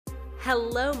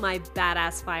Hello, my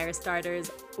badass fire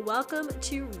starters. Welcome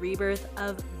to Rebirth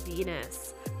of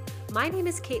Venus. My name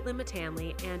is Caitlin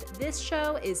Matanley, and this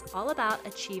show is all about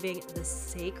achieving the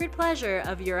sacred pleasure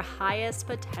of your highest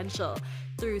potential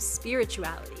through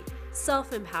spirituality,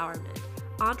 self-empowerment,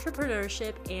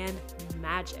 entrepreneurship, and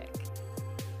magic.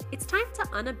 It's time to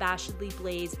unabashedly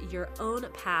blaze your own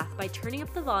path by turning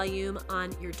up the volume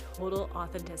on your total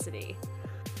authenticity.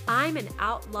 I'm an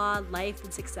outlaw life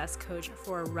and success coach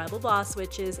for rebel boss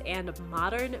witches and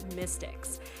modern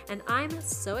mystics, and I'm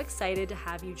so excited to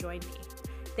have you join me.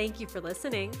 Thank you for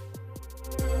listening.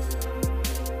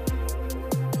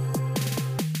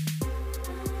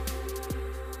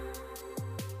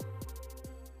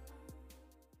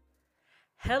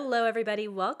 Hello, everybody.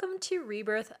 Welcome to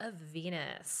Rebirth of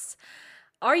Venus.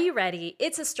 Are you ready?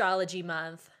 It's astrology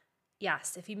month.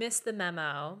 Yes, if you missed the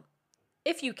memo,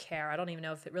 if you care, I don't even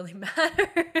know if it really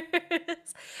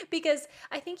matters because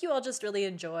I think you all just really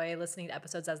enjoy listening to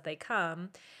episodes as they come.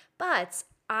 But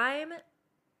I'm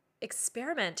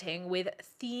experimenting with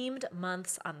themed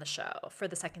months on the show for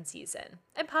the second season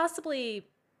and possibly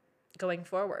going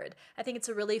forward. I think it's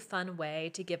a really fun way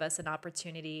to give us an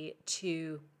opportunity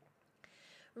to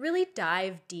really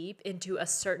dive deep into a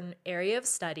certain area of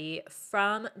study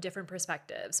from different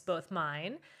perspectives, both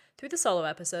mine through the solo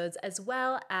episodes, as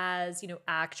well as,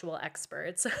 actual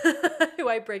experts who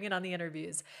I bring in on the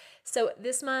interviews. So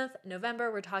this month,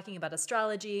 November, we're talking about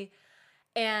astrology,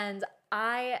 and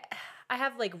I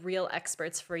have like real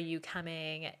experts for you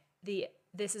coming.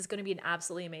 This is going to be an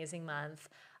absolutely amazing month.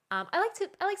 I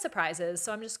like surprises,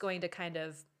 so I'm just going to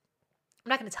I'm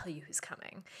not going to tell you who's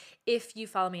coming. If you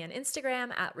follow me on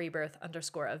Instagram at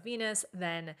rebirth_of_Venus,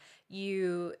 then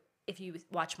if you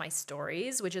watch my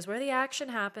stories, which is where the action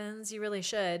happens, you really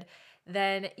should,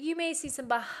 then you may see some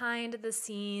behind the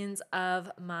scenes of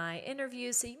my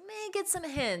interviews. So you may get some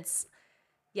hints.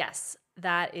 Yes,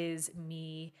 that is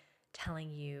me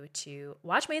telling you to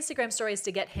watch my Instagram stories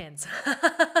to get hints.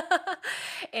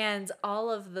 And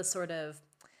all of the sort of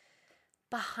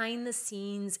behind the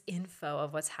scenes info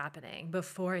of what's happening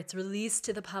before it's released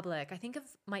to the public. I think of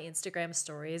my Instagram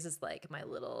stories as like my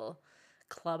little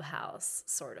clubhouse,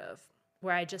 sort of,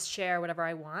 where I just share whatever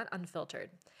I want unfiltered.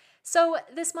 So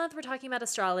this month we're talking about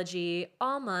astrology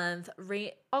all month,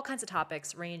 all kinds of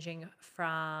topics ranging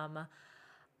from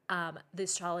the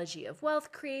astrology of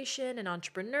wealth creation and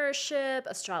entrepreneurship,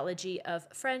 astrology of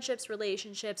friendships,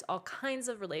 relationships, all kinds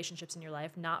of relationships in your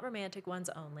life, not romantic ones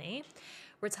only.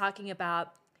 We're talking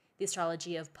about the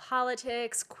astrology of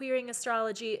politics, queering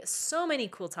astrology, so many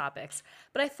cool topics.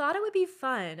 But I thought it would be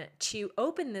fun to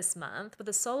open this month with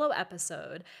a solo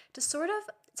episode to sort of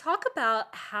talk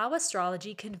about how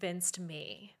astrology convinced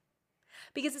me.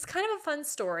 Because it's kind of a fun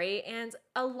story, and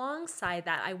alongside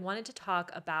that, I wanted to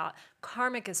talk about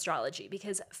karmic astrology,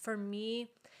 because for me,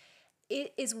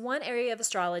 it is one area of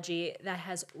astrology that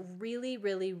has really,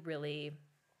 really, really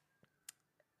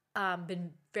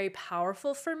been very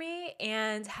powerful for me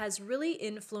and has really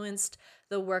influenced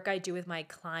the work I do with my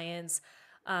clients,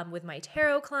 with my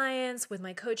tarot clients, with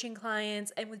my coaching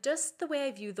clients, and with just the way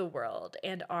I view the world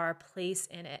and our place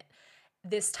in it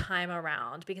this time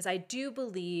around, because I do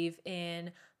believe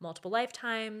in multiple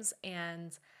lifetimes.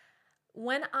 And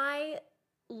when I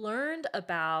learned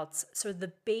about sort of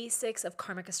the basics of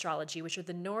karmic astrology, which are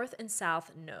the North and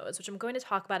South nodes, which I'm going to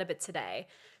talk about a bit today.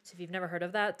 So if you've never heard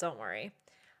of that, don't worry.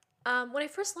 When I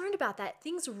first learned about that,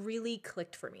 things really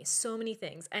clicked for me, so many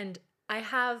things. And I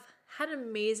have had an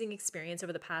amazing experience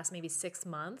over the past maybe 6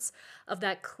 months of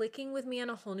that clicking with me on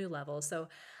a whole new level. So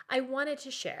I wanted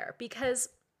to share, because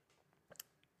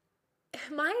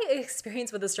my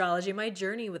experience with astrology, my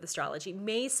journey with astrology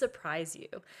may surprise you,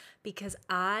 because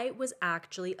I was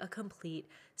actually a complete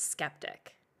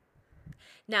skeptic.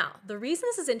 Now, the reason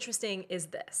this is interesting is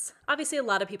this. Obviously, a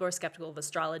lot of people are skeptical of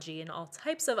astrology and all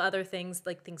types of other things,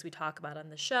 like things we talk about on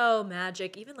the show,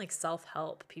 magic, even like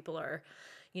self-help. People are,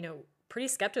 pretty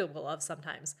skeptical of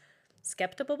sometimes.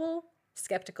 Skeptical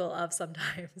of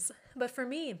sometimes. But for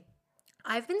me,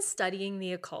 I've been studying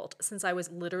the occult since I was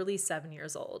literally 7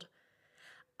 years old.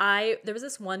 There was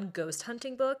this one ghost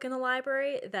hunting book in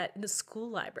the school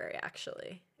library,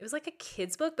 actually. It was like a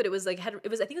kid's book, but it was like, I think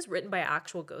it was written by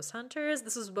actual ghost hunters.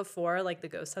 This was before like the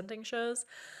ghost hunting shows.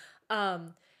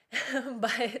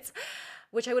 But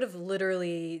which I would have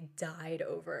literally died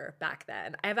over back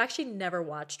then. I've actually never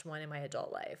watched one in my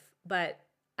adult life, but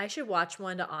I should watch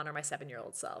one to honor my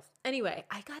 7-year-old self. Anyway,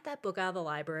 I got that book out of the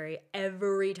library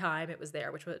every time it was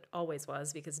there, which it always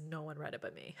was, because no one read it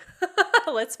but me.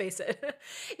 Let's face it.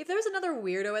 If there was another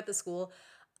weirdo at the school,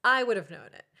 I would have known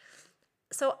it.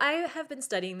 So I have been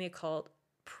studying the occult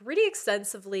pretty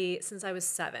extensively since I was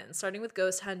 7, starting with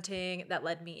ghost hunting. That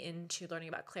led me into learning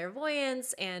about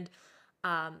clairvoyance and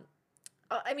um,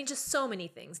 I mean, just so many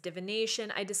things.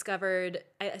 Divination, I started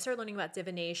learning about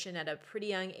divination at a pretty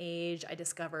young age. I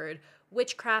discovered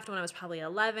witchcraft when I was probably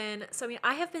 11. So, I mean,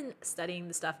 I have been studying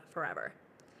this stuff forever.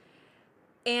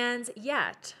 And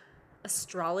yet,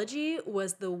 astrology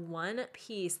was the one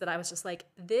piece that I was just like,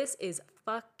 this is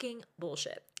fucking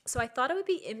bullshit. So I thought it would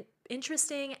be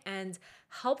interesting and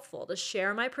helpful to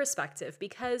share my perspective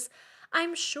because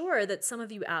I'm sure that some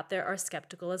of you out there are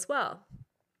skeptical as well.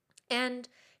 And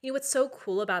what's so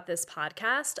cool about this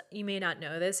podcast, you may not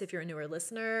know this if you're a newer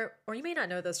listener, or you may not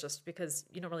know this just because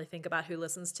you don't really think about who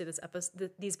listens to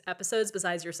these episodes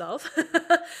besides yourself,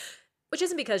 which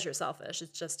isn't because you're selfish.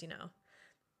 It's just,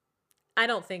 I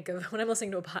don't think of when I'm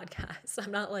listening to a podcast,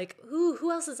 I'm not like, ooh,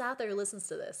 who else is out there who listens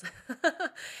to this?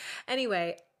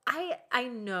 Anyway, I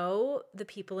know the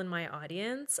people in my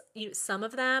audience. Some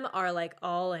of them are like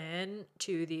all in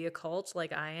to the occult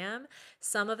like I am.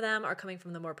 Some of them are coming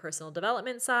from the more personal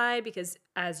development side because,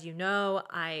 as you know,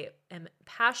 I am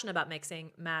passionate about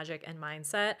mixing magic and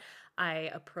mindset. I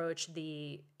approach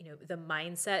the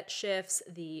mindset shifts,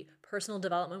 the personal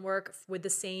development work with the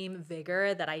same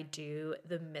vigor that I do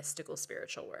the mystical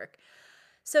spiritual work.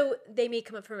 So they may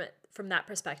come up from that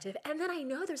perspective. And then I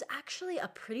know there's actually a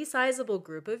pretty sizable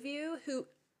group of you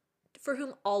for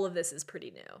whom all of this is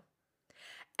pretty new.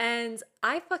 And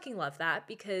I fucking love that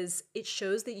because it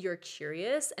shows that you're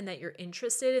curious and that you're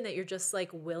interested and that you're just like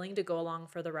willing to go along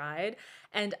for the ride.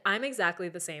 And I'm exactly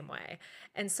the same way.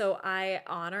 And so I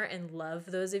honor and love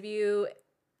those of you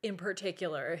in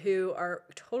particular who are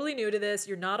totally new to this.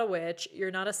 You're not a witch.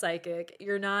 You're not a psychic.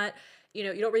 You're not, you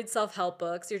don't read self-help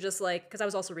books. You're just like, because I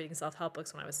was also reading self-help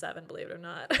books when I was 7, believe it or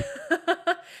not.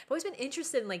 I've always been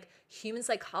interested in like human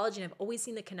psychology, and I've always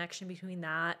seen the connection between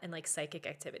that and like psychic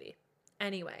activity.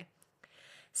 Anyway,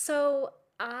 so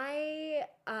I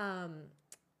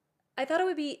thought it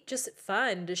would be just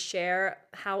fun to share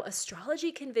how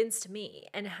astrology convinced me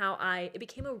and how it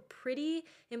became a pretty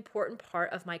important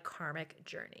part of my karmic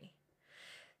journey.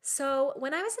 So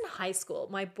when I was in high school,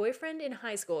 my boyfriend in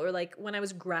high school, or like when I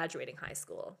was graduating high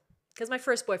school, because my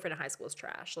first boyfriend in high school was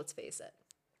trash, let's face it.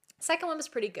 Second one was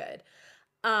pretty good.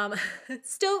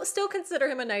 Still consider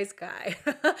him a nice guy.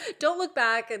 Don't look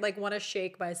back and like want to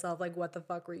shake myself like, what the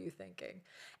fuck were you thinking?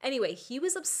 Anyway, he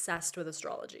was obsessed with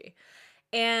astrology.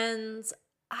 And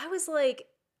I was like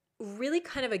really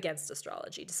kind of against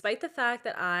astrology, despite the fact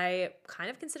that I kind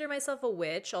of consider myself a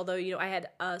witch, although, I had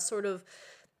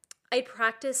I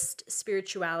practiced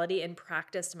spirituality and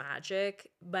practiced magic,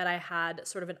 but I had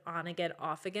sort of an on again,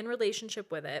 off again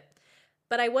relationship with it.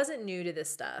 But I wasn't new to this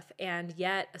stuff, and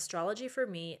yet astrology for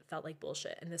me felt like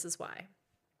bullshit, and this is why.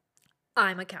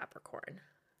 I'm a Capricorn.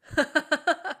 And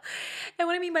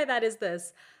what I mean by that is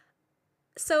this.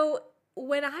 So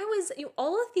when I was,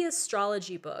 all of the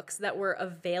astrology books that were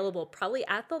available probably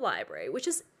at the library, which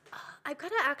is, I've got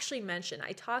to actually mention,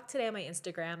 I talked today on my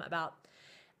Instagram about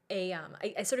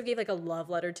I sort of gave like a love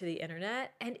letter to the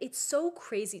internet, and it's so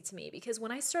crazy to me because when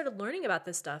I started learning about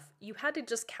this stuff, you had to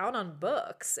just count on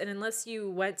books, and unless you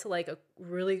went to like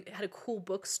had a cool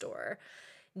bookstore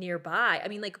nearby. I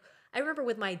mean, like I remember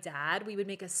with my dad, we would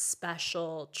make a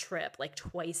special trip like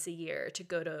twice a year to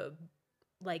go to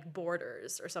like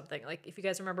Borders or something. Like if you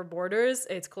guys remember Borders,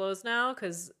 it's closed now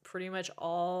because pretty much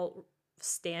all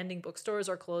standing bookstores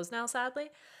are closed now, sadly.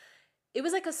 It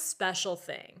was like a special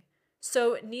thing.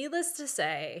 So needless to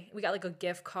say, we got like a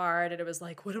gift card and it was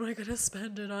like, what am I going to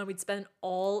spend it on? We'd spend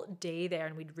all day there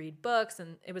and we'd read books,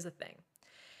 and it was a thing.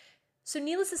 So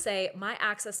needless to say, my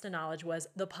access to knowledge was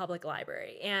the public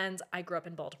library, and I grew up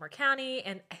in Baltimore County.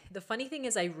 And the funny thing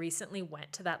is I recently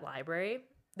went to that library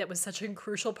that was such a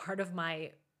crucial part of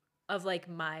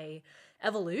my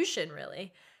evolution,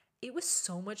 really. It was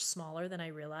so much smaller than I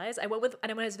realized. And when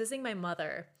I was visiting my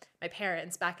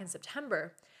parents back in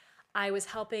September, I was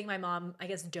helping my mom, I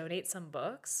guess, donate some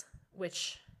books,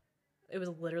 which it was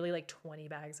literally like 20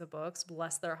 bags of books.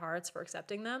 Bless their hearts for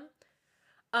accepting them.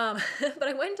 But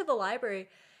I went into the library.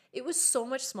 It was so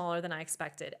much smaller than I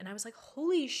expected. And I was like,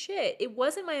 holy shit. It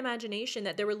wasn't my imagination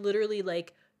that there were literally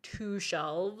like 2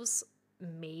 shelves,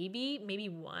 maybe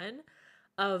one,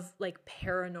 of like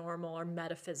paranormal or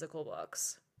metaphysical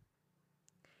books.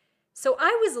 So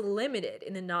I was limited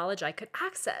in the knowledge I could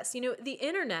access. The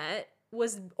internet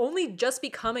was only just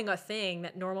becoming a thing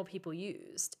that normal people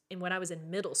used when I was in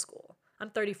middle school. I'm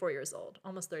 34 years old,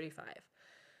 almost 35.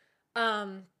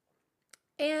 And,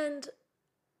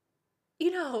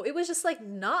 it was just like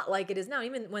not like it is now.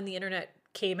 Even when the internet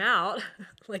came out,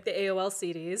 like the AOL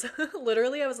CDs,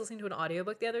 literally I was listening to an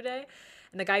audiobook the other day,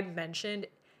 And the guy mentioned,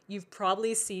 you've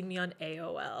probably seen me on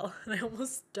AOL. And I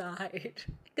almost died.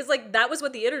 Because like that was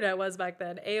what the internet was back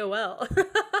then, AOL.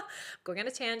 Going on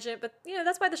a tangent, but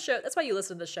that's why you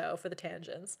listen to the show, for the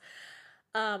tangents.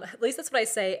 At least that's what I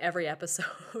say every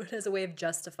episode as a way of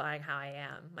justifying how I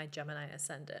am, my Gemini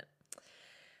ascendant.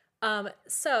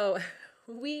 So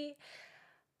we,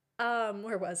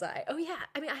 where was I? Oh yeah.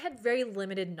 I mean, I had very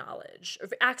limited knowledge or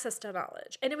access to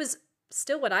knowledge, and it was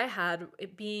still what I had,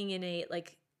 it being in a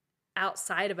like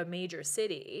outside of a major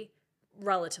city,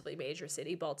 relatively major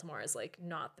city. Baltimore is like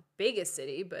not the biggest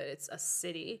city, but it's a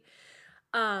city.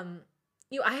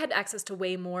 I had access to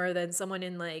way more than someone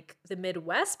in like the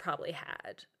Midwest probably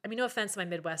had. I mean, no offense to my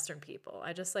Midwestern people.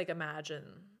 I just like imagine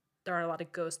there are a lot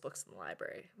of ghost books in the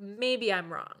library. Maybe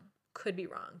I'm wrong. Could be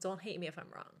wrong. Don't hate me if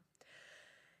I'm wrong.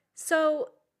 So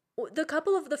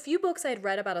the few books I'd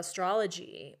read about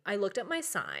astrology, I looked at my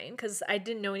sign because I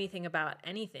didn't know anything about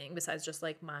anything besides just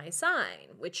like my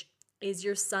sign, which is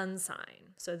your sun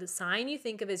sign. So the sign you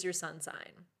think of is your sun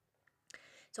sign.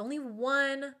 It's only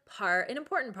one part, an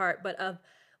important part, but of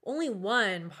only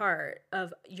one part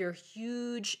of your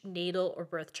huge natal or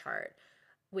birth chart,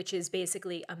 which is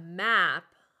basically a map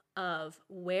of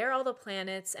where all the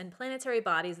planets and planetary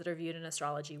bodies that are viewed in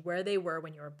astrology, where they were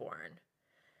when you were born.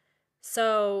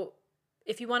 So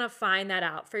if you want to find that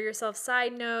out for yourself,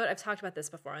 side note, I've talked about this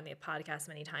before on the podcast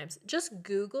many times. Just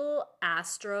Google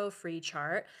Astro free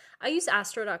chart. I use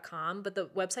astro.com, but the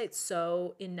website's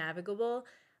so innavigable.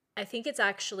 I think it's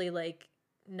actually like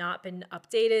not been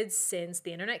updated since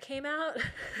the internet came out.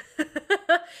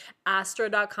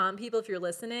 Astro.com, people, if you're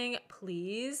listening,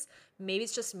 please, maybe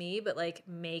it's just me, but like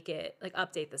make it, like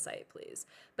update the site, please.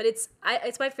 But it's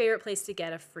my favorite place to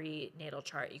get a free natal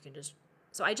chart.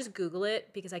 So I just Google it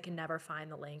because I can never find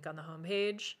the link on the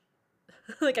homepage.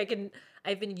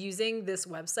 I've been using this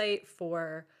website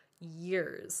for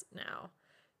years now.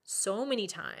 So many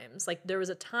times. Like there was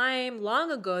a time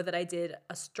long ago that I did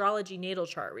astrology natal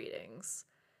chart readings.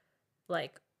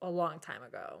 Like a long time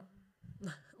ago.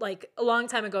 Like a long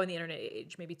time ago in the internet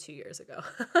age, maybe 2 years ago.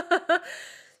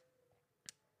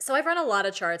 So I've run a lot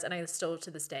of charts and I still to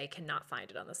this day cannot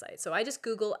find it on the site. So I just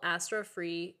Google Astro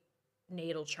free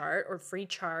natal chart or free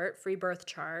birth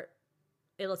chart.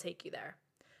 It'll take you there.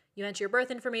 You enter your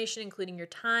birth information, including your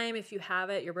time, if you have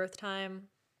it, your birth time.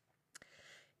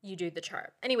 You do the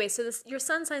chart. Anyway, so your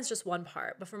sun sign is just one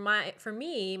part. But for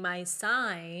me, my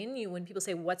sign, when people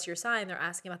say, what's your sign? They're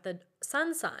asking about the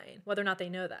sun sign, whether or not they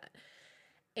know that.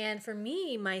 And for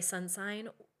me, my sun sign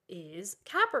is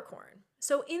Capricorn.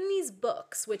 So in these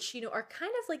books, which, are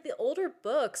kind of like the older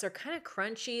books are kind of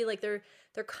crunchy, like they're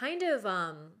kind of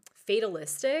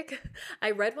fatalistic. I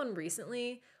read one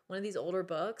recently, one of these older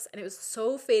books, and it was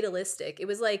so fatalistic. It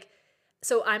was like,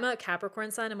 so I'm a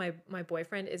Capricorn sun and my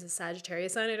boyfriend is a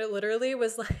Sagittarius sun, and it literally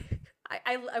was like,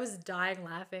 I was dying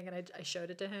laughing, and I showed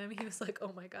it to him. He was like,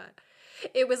 oh my God.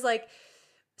 It was like,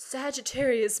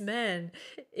 Sagittarius men,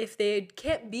 if they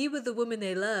can't be with the woman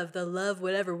they love, they'll love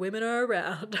whatever women are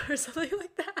around or something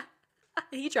like that.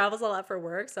 He travels a lot for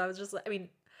work, so I was just like,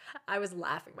 I was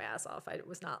laughing my ass off. I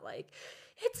was not like,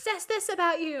 it says this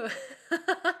about you.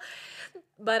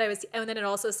 But and then it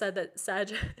also said that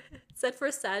said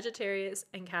for Sagittarius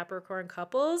and Capricorn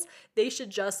couples, they should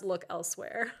just look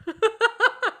elsewhere.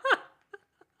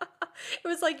 It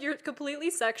was like, you're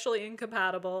completely sexually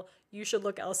incompatible. You should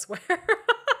look elsewhere.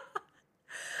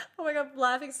 Oh my God, I'm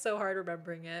laughing so hard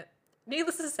remembering it.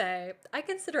 Needless to say, I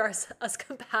consider us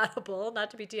compatible,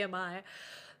 not to be TMI,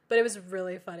 but it was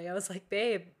really funny. I was like,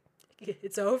 babe,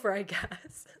 it's over, I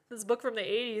guess. This book from the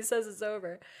 80s says it's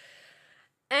over.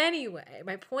 Anyway,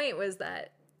 my point was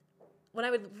that when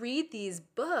I would read these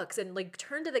books and like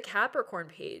turn to the Capricorn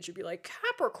page, it'd be like,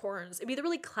 Capricorns. It'd be the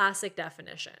really classic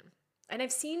definition. And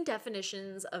I've seen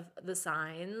definitions of the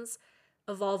signs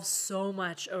evolve so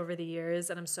much over the years,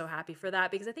 and I'm so happy for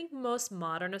that, because I think most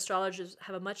modern astrologers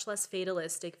have a much less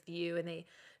fatalistic view, and they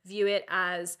view it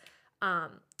as a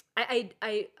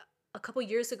couple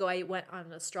years ago I went on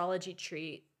an astrology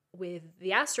treat with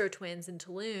the Astro Twins in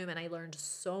Tulum, and I learned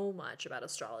so much about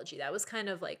astrology. That was kind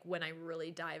of like when I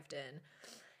really dived in.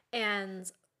 And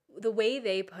the way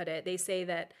they put it, they say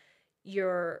that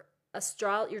your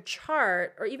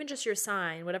chart, or even just your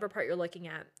sign, whatever part you're looking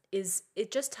at,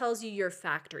 it just tells you your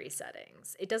factory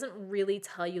settings. It doesn't really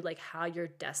tell you like how you're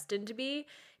destined to be.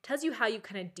 It tells you how you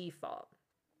kind of default.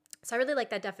 So I really like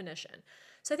that definition.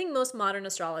 So I think most modern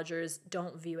astrologers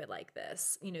don't view it like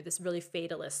this, this really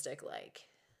fatalistic, like,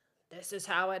 this is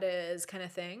how it is kind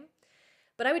of thing.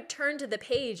 But I would turn to the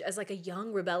page as like a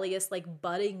young, rebellious, like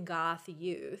budding goth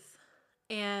youth.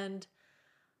 And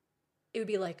it would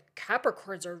be like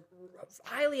Capricorns are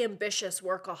highly ambitious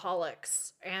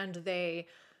workaholics, and they're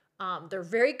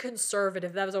very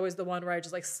conservative. That was always the one where I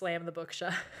just like slammed the book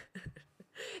shut.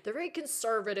 They're very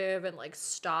conservative and like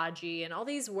stodgy and all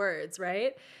these words,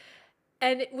 right?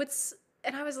 And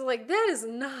I was like, that is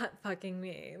not fucking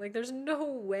me. Like, there's no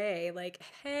way. Like,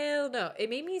 hell no. It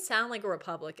made me sound like a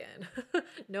Republican.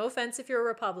 No offense if you're a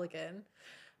Republican,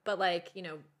 but like,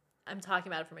 I'm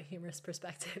talking about it from a humorous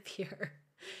perspective here.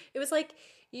 It was like,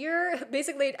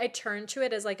 I turned to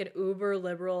it as like an uber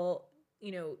liberal,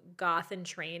 goth in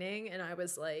training. And I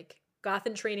was like, goth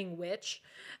in training witch.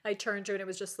 I turned to it and it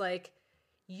was just like,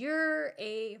 you're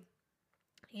a,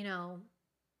 you know,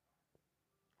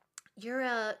 you're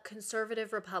a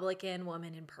conservative Republican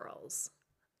woman in pearls.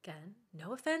 Again,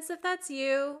 no offense if that's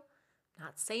you.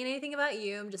 Not saying anything about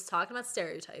you. I'm just talking about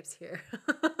stereotypes here,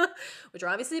 which are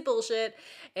obviously bullshit.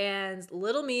 And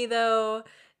little me, though,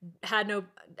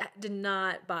 did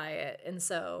not buy it. And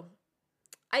so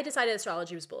I decided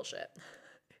astrology was bullshit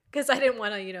because I didn't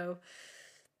want to,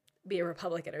 be a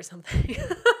Republican or something.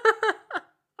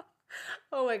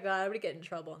 Oh my God, I'm going to get in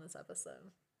trouble on this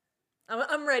episode.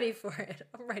 I'm ready for it.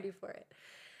 I'm ready for it.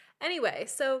 Anyway,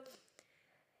 so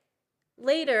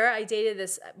later I dated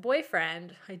this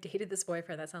boyfriend.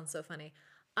 That sounds so funny.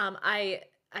 I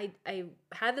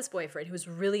had this boyfriend who was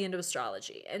really into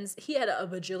astrology, and he had a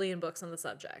bajillion books on the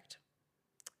subject.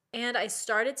 And I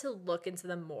started to look into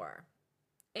them more.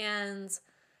 And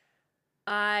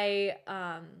I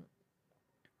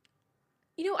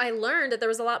learned that there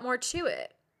was a lot more to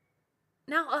it.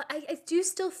 Now, I do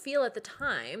still feel at the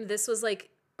time, this was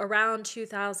like around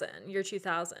 2000, year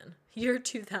 2000,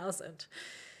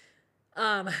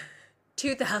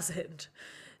 2000,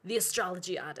 the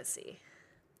astrology odyssey.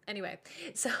 Anyway,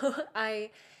 so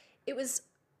it was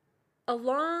a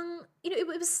long, it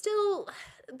was still,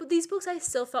 these books I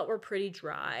still felt were pretty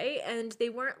dry, and they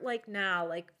weren't like now,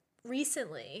 like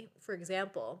recently, for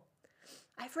example,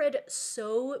 I've read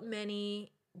so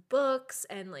many books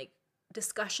and like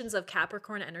discussions of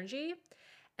Capricorn energy.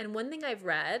 And one thing I've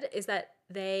read is that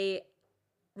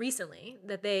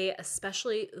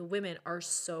especially the women, are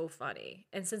so funny.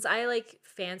 And since I like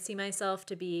fancy myself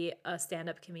to be a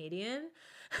stand-up comedian,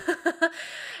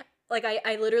 like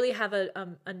I literally have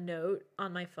a note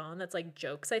on my phone that's like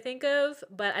jokes I think of,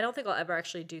 but I don't think I'll ever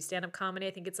actually do stand-up comedy.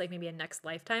 I think it's like maybe a next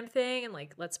lifetime thing. And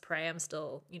like, let's pray I'm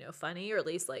still, funny, or at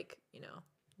least like,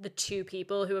 the two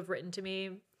people who have written to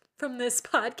me from this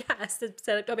podcast and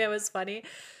said, told me I was funny,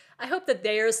 I hope that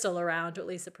they are still around to at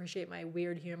least appreciate my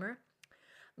weird humor.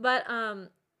 But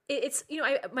it's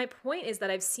my point is that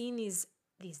I've seen these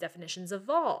definitions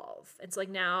evolve. It's like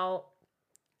now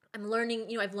I'm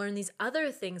learning, I've learned these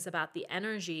other things about the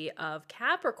energy of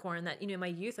Capricorn that, in my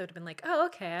youth I would have been like, oh,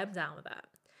 okay, I'm down with that.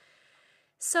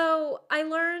 So I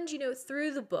learned,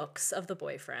 through the books of the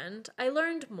boyfriend, I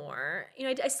learned more.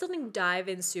 I still didn't dive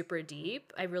in super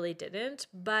deep. I really didn't.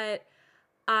 But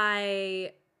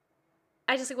I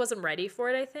just like wasn't ready for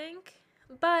it, I think.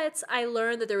 But I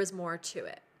learned that there was more to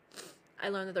it.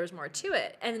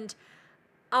 And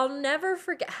I'll never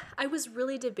forget. I was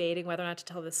really debating whether or not to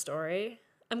tell this story.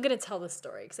 I'm going to tell this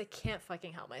story because I can't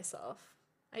fucking help myself.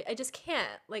 I just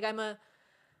can't. Like I'm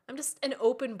just an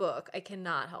open book. I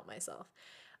cannot help myself.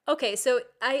 Okay, so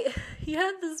he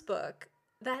had this book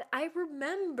that I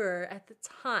remember at the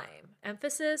time,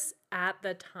 emphasis at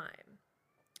the time.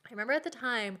 I remember at the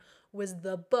time was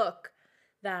the book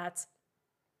that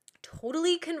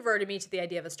totally converted me to the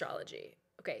idea of astrology.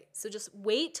 Okay, so just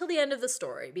wait till the end of the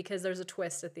story because there's a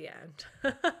twist at the end.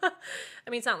 I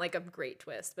mean, it's not like a great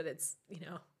twist, but it's,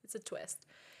 it's a twist.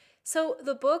 So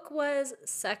the book was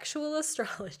Sexual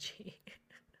Astrology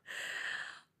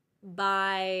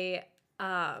by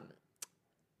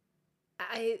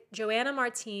Joanna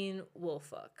Martine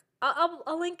Wolfhoek.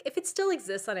 I'll link, if it still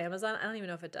exists on Amazon. I don't even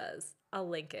know if it does. I'll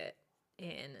link it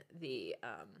in the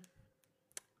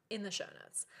show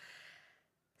notes.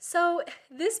 So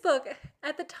this book,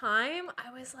 at the time,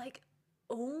 I was like,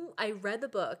 oh, I read the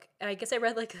book, and I guess I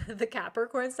read like the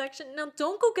Capricorn section. Now,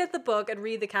 don't go get the book and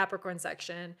read the Capricorn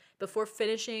section before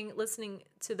listening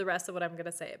to the rest of what I'm going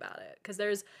to say about it, because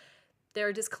there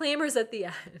are disclaimers at the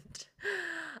end.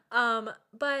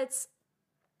 But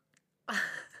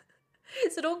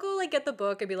so don't go like get the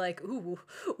book and be like, ooh,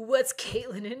 what's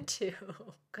Caitlin into?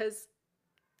 Because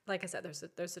like I said,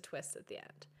 there's a twist at the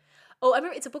end. Oh, I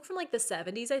remember it's a book from like the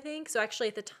 70s, I think. So actually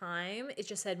at the time, it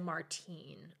just said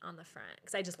Martine on the front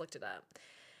because I just looked it up.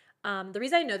 The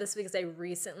reason I know this is because I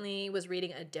recently was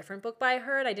reading a different book by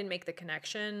her and I didn't make the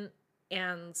connection.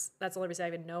 And that's the only reason I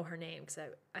even know her name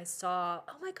because I saw,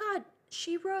 oh my God,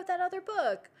 she wrote that other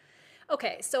book.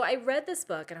 Okay, so I read this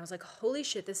book and I was like, holy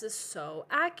shit, this is so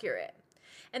accurate.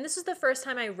 And this was the first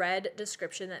time I read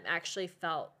description that actually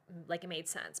felt like it made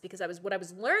sense, because what I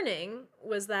was learning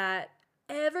was that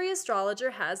every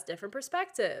astrologer has different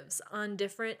perspectives on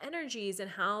different energies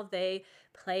and how they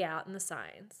play out in the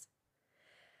signs.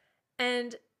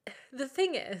 And the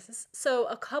thing is, so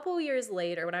a couple years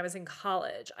later, when I was in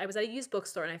college, I was at a used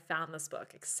bookstore and I found this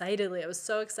book excitedly. I was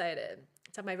so excited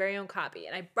to have my very own copy.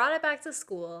 And I brought it back to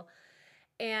school,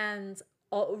 and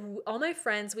all my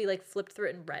friends, we like flipped through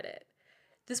it and read it.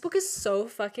 This book is so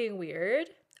fucking weird.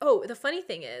 Oh, the funny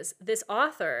thing is, this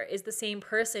author is the same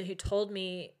person who told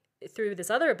me through this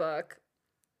other book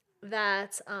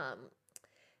that,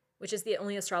 which is the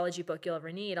only astrology book you'll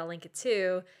ever need. I'll link it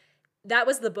too. That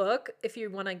was the book if you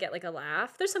want to get like a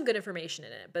laugh. There's some good information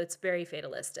in it, but it's very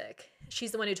fatalistic.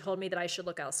 She's the one who told me that I should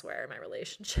look elsewhere in my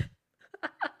relationship.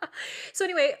 So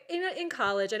anyway, in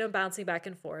college, I know I'm bouncing back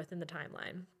and forth in the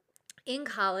timeline. In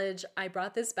college, I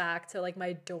brought this back to like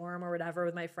my dorm or whatever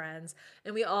with my friends,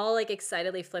 and we all like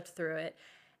excitedly flipped through it.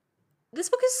 This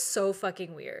book is so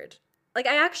fucking weird. Like,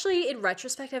 I actually, in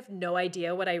retrospect, have no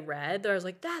idea what I read. That I was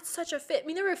like, that's such a fit. I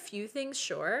mean, there were a few things,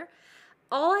 sure.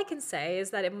 All I can say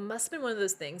is that it must have been one of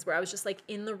those things where I was just like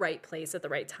in the right place at the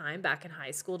right time back in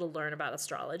high school to learn about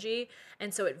astrology.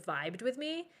 And so it vibed with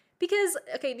me. Because,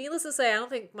 okay, needless to say, I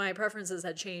don't think my preferences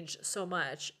had changed so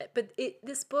much. But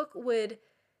this book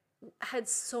had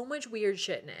so much weird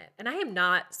shit in it. And I am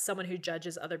not someone who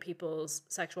judges other people's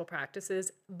sexual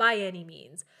practices by any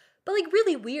means. But like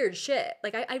really weird shit.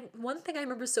 Like I one thing I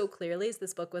remember so clearly is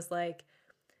this book was like,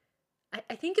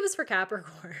 I think it was for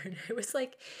Capricorn. It was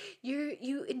like,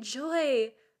 you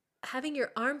enjoy having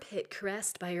your armpit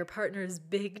caressed by your partner's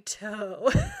big toe.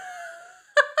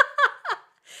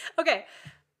 Okay,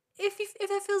 if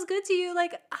that feels good to you,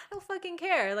 like, I don't fucking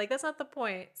care. Like, that's not the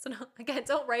point. So no, again,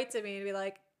 don't write to me and be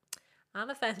like, I'm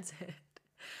offended.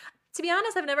 To be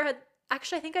honest, I've never had.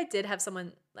 Actually, I think I did have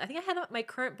someone. I think I had my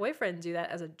current boyfriend do that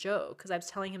as a joke because I was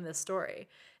telling him this story,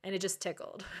 and it just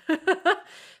tickled. But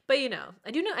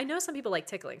I know some people like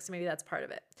tickling, so maybe that's part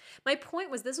of it. My point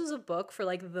was, this was a book for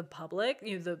like the public,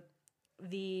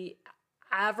 the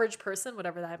average person,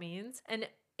 whatever that means, and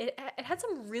it had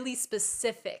some really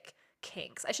specific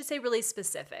kinks. I should say really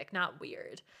specific, not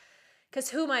weird. Because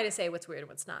who am I to say what's weird and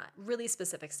what's not? Really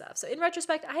specific stuff. So in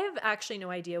retrospect, I have actually no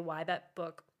idea why that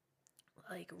book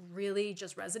like really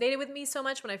just resonated with me so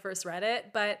much when I first read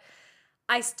it, but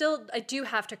I do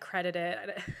have to credit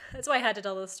it. That's why I had to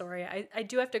tell the story. I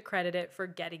do have to credit it for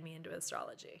getting me into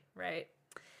astrology, right?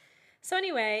 So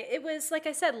anyway, it was, like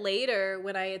I said, later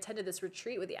when I attended this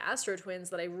retreat with the Astro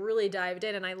Twins that I really dived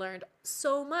in and I learned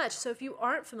so much. So if you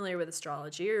aren't familiar with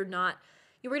astrology or not,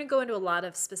 we're going to go into a lot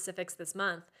of specifics this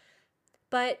month.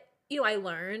 But I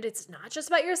learned it's not just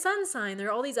about your sun sign. There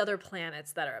are all these other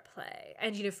planets that are at play.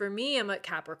 And, for me, I'm a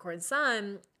Capricorn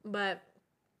sun, but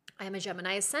I am a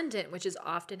Gemini ascendant, which is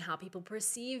often how people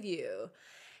perceive you.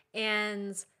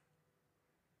 And,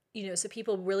 so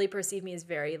people really perceive me as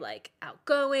very, like,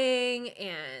 outgoing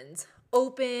and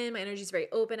open. My energy is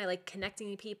very open. I like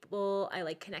connecting people. I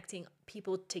like connecting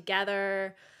people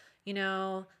together,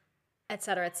 et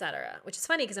cetera, which is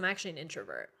funny because I'm actually an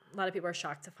introvert. A lot of people are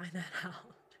shocked to find that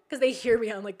out because they hear me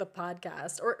on like the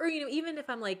podcast or even if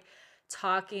I'm like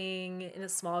talking in a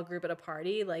small group at a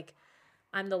party, like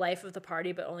I'm the life of the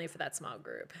party, but only for that small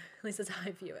group. At least that's how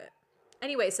I view it.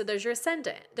 Anyway, so there's your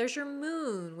ascendant. There's your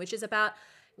moon, which is about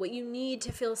what you need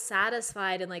to feel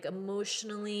satisfied and like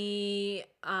emotionally,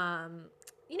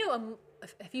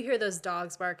 if you hear those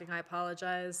dogs barking, I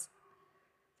apologize.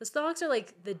 Those dogs are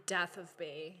like the death of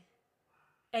me.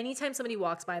 Anytime somebody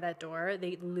walks by that door,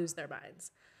 they lose their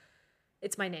minds.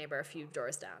 It's my neighbor a few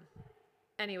doors down.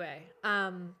 Anyway,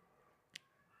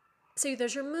 so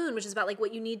there's your moon, which is about like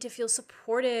what you need to feel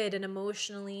supported and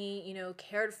emotionally,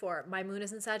 cared for. My moon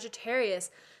is in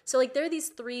Sagittarius. So like there are these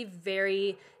three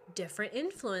very different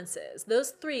influences.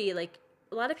 Those three, like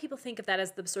a lot of people think of that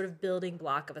as the sort of building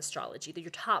block of astrology, your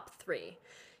top three.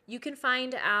 You can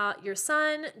find out your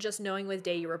sun just knowing what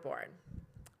day you were born.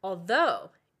 Although,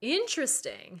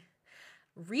 interesting,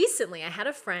 recently I had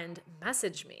a friend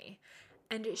message me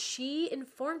and she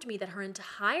informed me that her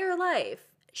entire life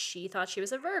she thought she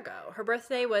was a Virgo. Her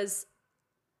birthday was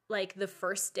like the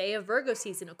first day of Virgo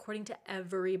season according to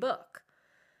every book.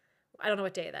 I don't know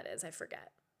what day that is, I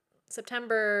forget.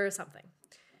 September something.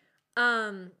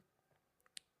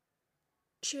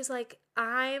 She was like,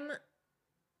 I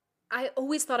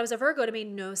always thought I was a Virgo. It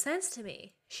made no sense to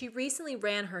me. She recently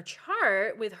ran her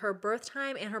chart with her birth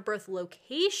time and her birth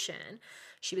location.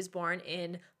 She was born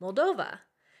in Moldova.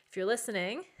 If you're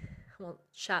listening, well,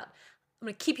 shout. I'm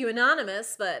going to keep you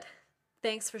anonymous, but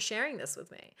thanks for sharing this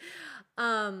with me.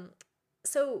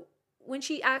 So when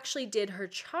she actually did her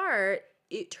chart,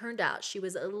 it turned out she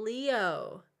was a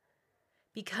Leo.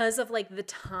 Because of like the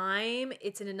time,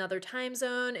 it's in another time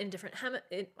zone in different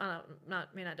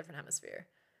not different hemisphere.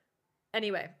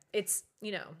 Anyway, it's,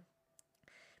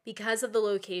 because of the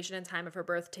location and time of her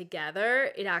birth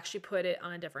together, it actually put it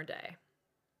on a different day,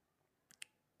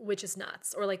 which is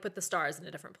nuts. Or like put the stars in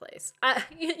a different place.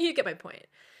 You get my point.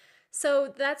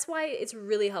 So that's why it's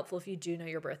really helpful if you do know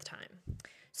your birth time.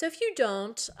 So if you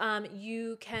don't,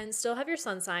 you can still have your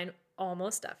sun sign,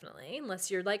 almost definitely,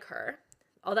 unless you're like her.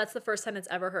 Oh, that's the first time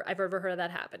I've ever heard of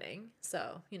that happening.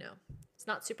 So, it's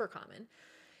not super common.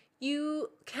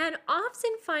 You can often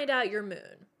find out your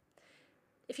moon.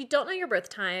 If you don't know your birth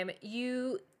time,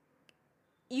 you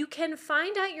can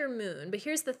find out your moon, but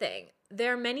here's the thing.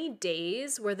 There are many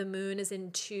days where the moon is in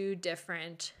two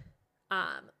different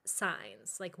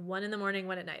signs, like one in the morning,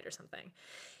 one at night or something.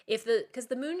 Because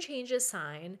the moon changes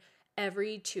sign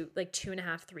every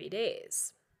 2.5, 3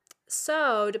 days.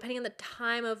 So depending on the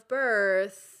time of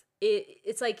birth,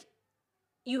 it's like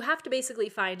you have to basically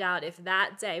find out if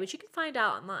that day, which you can find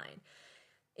out online,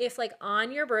 if like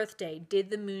on your birthday, did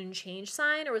the moon change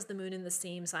sign or was the moon in the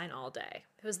same sign all day?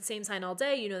 If it was the same sign all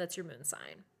day, that's your moon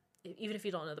sign, even if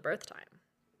you don't know the birth time.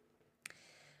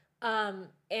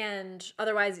 And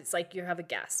otherwise it's like you have a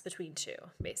guess between two,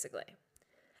 basically.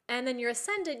 And then your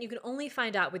ascendant, you can only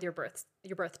find out with your birth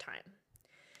time.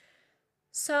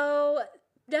 So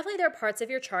definitely there are parts of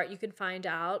your chart you can find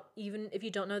out even if you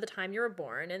don't know the time you were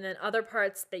born, and then other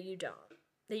parts that you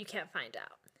can't find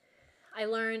out. I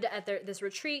learned at this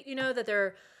retreat, I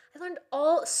learned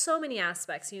so many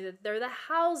aspects, that there are the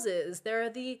houses, there are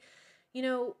the,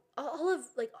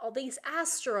 all these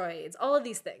asteroids, all of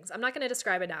these things. I'm not going to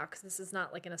describe it now because this is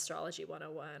not like an astrology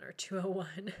 101 or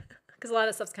 201 because a lot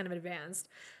of stuff's kind of advanced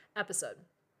episode.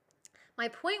 My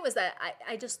point was that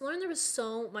I just learned there was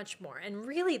so much more. And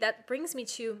really that brings me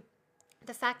to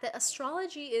the fact that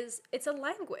astrology it's a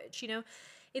language,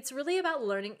 It's really about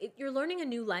learning. You're learning a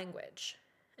new language.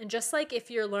 And just like if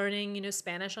you're learning,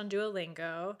 Spanish on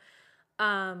Duolingo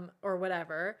or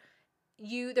whatever,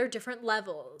 there are different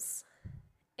levels.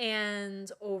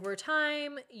 And over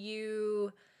time,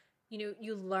 you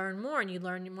learn more and you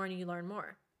learn more and you learn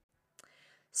more.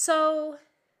 So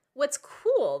what's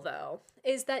cool though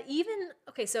is that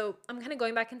so I'm kind of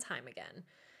going back in time again.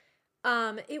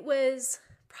 It was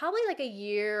probably like a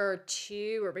year or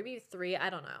two or maybe 3, I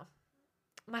don't know.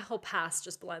 My whole past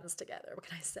just blends together. What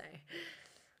can I say?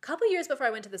 A couple years before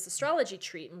I went to this astrology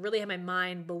retreat and really had my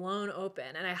mind blown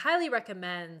open. And I highly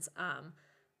recommend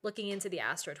looking into the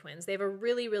Astro Twins. They have a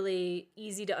really, really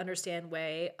easy to understand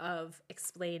way of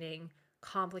explaining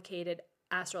complicated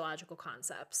astrological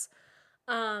concepts.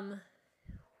 I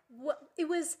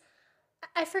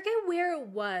forget where it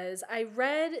was. I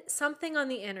read something on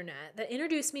the internet that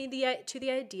introduced me to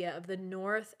the idea of the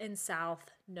North and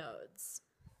South nodes.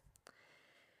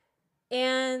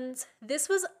 And this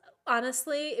was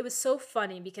honestly, it was so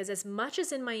funny because as much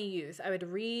as in my youth, I would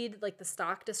read like the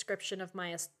stock description of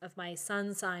my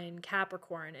sun sign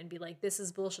Capricorn and be like, this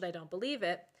is bullshit, I don't believe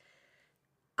it.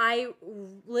 I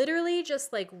literally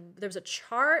just there was a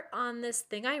chart on this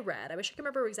thing I read. I wish I could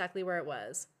remember exactly where it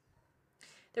was.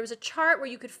 There was a chart where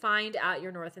you could find out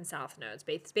your north and south nodes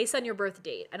based on your birth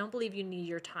date. I don't believe you need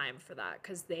your time for that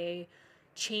because they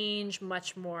change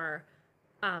much more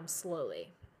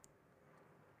slowly.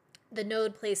 The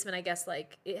node placement, I guess,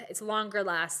 it's longer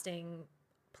lasting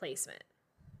placement.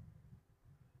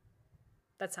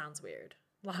 That sounds weird.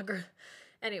 Longer.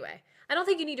 Anyway, I don't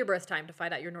think you need your birth time to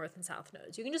find out your north and south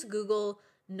nodes. You can just Google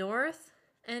north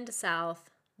and south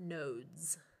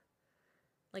nodes.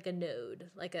 Like a node,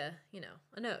 a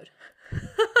node.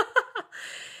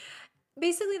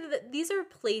 Basically, these are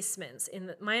placements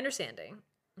in my understanding.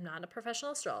 I'm not a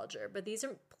professional astrologer, but these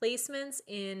are placements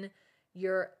in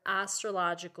your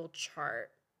astrological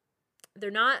chart.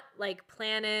 They're not like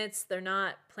planets, they're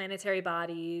not planetary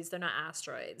bodies, they're not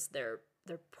asteroids. They're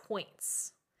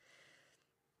points.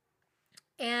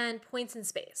 And points in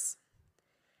space.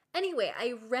 Anyway,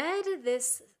 I read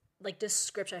this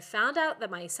description. I found out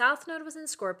that my south node was in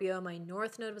Scorpio, my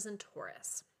north node was in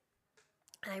Taurus.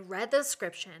 And I read the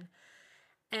description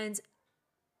and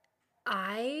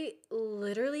I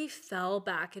literally fell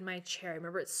back in my chair. I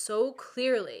remember it so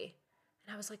clearly.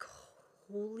 And I was like,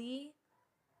 holy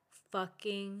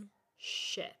fucking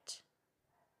shit.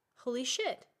 Holy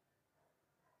shit.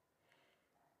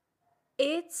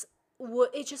 It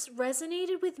just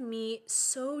resonated with me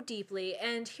so deeply.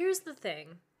 And here's the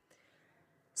thing.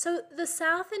 So the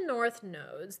south and north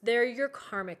nodes, they're your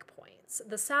karmic points.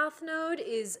 The south node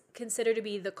is considered to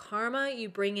be the karma you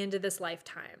bring into this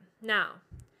lifetime. Now,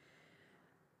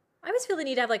 I always feel the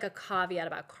need to have like a caveat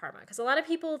about karma because a lot of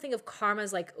people think of karma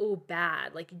as like, oh,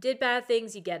 bad. Like you did bad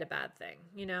things, you get a bad thing,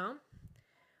 you know?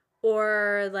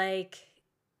 Or like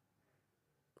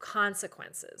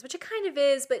consequences, which it kind of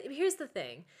is, but here's the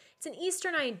thing. It's an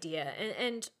Eastern idea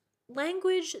and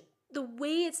language, the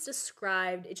way it's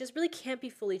described, it just really can't be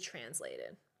fully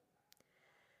translated.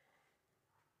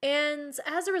 And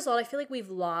as a result, I feel like we've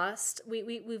lost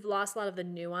a lot of the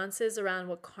nuances around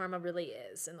what karma really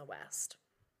is in the West.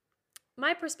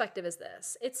 My perspective is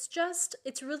this.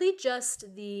 It's really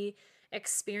just the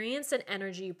experience and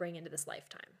energy you bring into this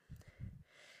lifetime.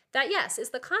 That, yes,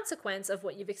 is the consequence of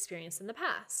what you've experienced in the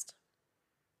past.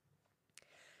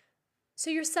 So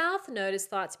your south node is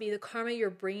thought to be the karma you're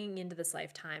bringing into this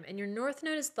lifetime, and your north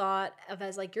node is thought of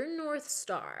as like your north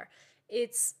star.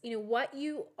 It's, what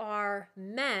you are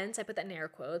meant, I put that in air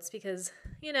quotes because,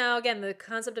 again, the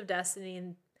concept of destiny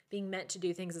and being meant to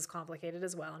do things is complicated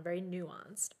as well and very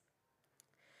nuanced.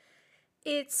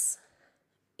 It's,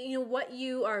 what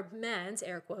you are meant,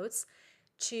 air quotes,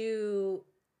 to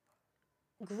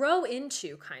grow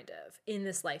into kind of in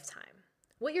this lifetime.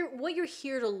 What you're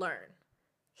here to learn.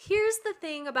 Here's the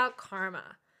thing about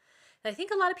karma that I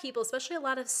think a lot of people, especially a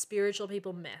lot of spiritual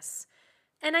people, miss.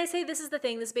 And I say this is the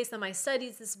thing, this is based on my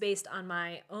studies, this is based on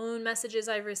my own messages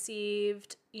I've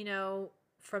received,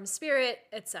 from spirit,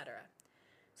 etc.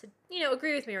 So,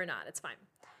 agree with me or not, it's fine.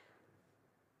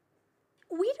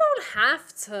 We don't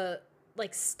have to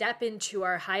like step into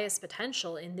our highest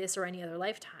potential in this or any other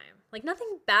lifetime. Like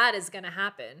nothing bad is going to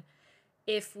happen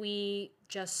if we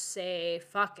just say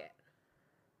fuck it.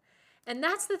 And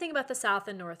that's the thing about the south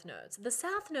and north nodes. The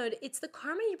south node, it's the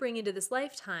karma you bring into this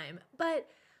lifetime, but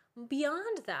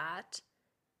beyond that,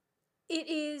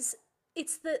 it's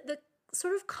the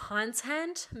sort of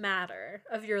content matter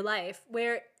of your life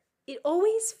where it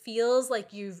always feels like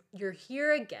you're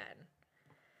here again.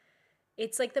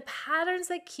 It's like the patterns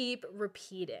that keep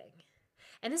repeating.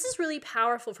 And this is really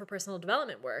powerful for personal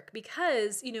development work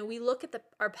because, we look at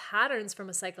our patterns from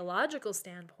a psychological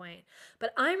standpoint,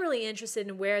 but I'm really interested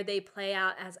in where they play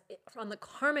out as on the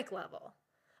karmic level,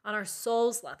 on our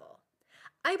soul's level.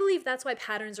 I believe that's why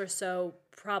patterns are so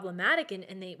problematic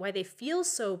and why they feel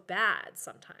so bad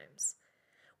sometimes.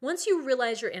 Once you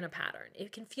realize you're in a pattern,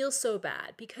 it can feel so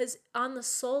bad because on the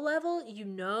soul level,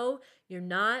 you're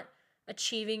not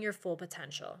achieving your full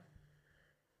potential.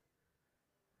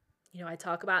 I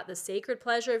talk about the sacred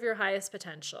pleasure of your highest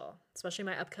potential, especially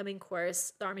my upcoming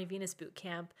course, the Army Venus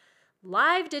Bootcamp,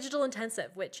 live digital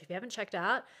intensive, which if you haven't checked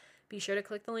out, be sure to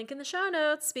click the link in the show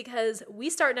notes because we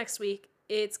start next week.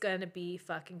 It's going to be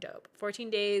fucking dope. 14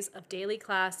 days of daily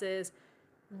classes,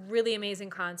 really amazing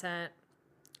content.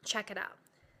 Check it out.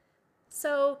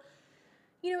 So,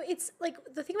 it's like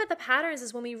the thing about the patterns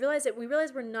is when we realize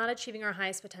we're not achieving our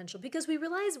highest potential because we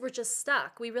realize we're just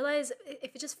stuck. We realize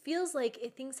if it just feels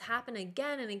like things happen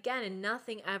again and again and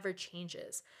nothing ever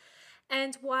changes.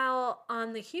 And while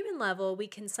on the human level, we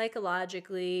can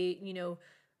psychologically,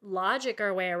 logic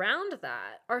our way around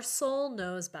that, our soul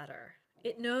knows better.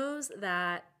 It knows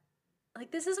that,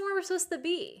 like, this isn't where we're supposed to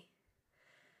be.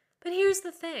 But here's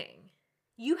the thing.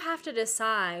 You have to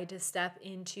decide to step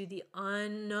into the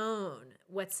unknown,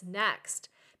 what's next.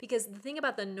 Because the thing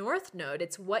about the North Node,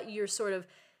 it's what your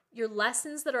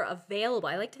lessons that are available.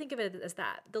 I like to think of it as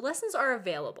that. The lessons are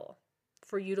available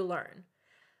for you to learn.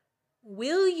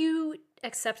 Will you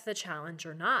accept the challenge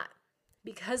or not?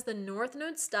 Because the North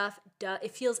Node stuff,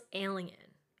 it feels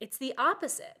alien. It's the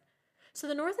opposite. So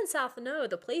the North and South Node,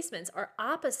 the placements are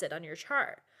opposite on your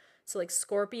chart. So like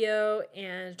Scorpio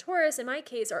and Taurus, in my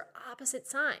case, are opposite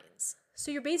signs. So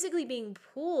you're basically being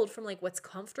pulled from like what's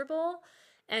comfortable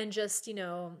and just,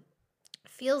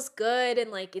 feels good and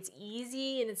like it's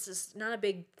easy and it's just not a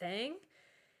big thing.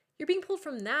 You're being pulled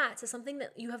from that to something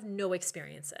that you have no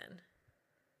experience in.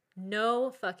 No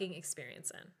fucking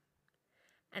experience in.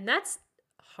 And that's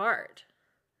hard.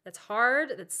 That's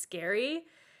hard. That's scary.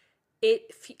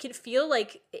 It can feel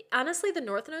like, honestly, the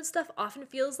North Node stuff often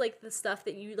feels like the stuff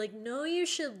that you like know you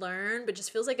should learn, but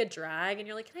just feels like a drag. And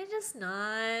you're like, can I just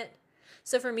not?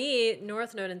 So for me,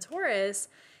 North Node and Taurus,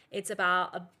 it's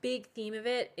about a big theme of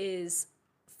it is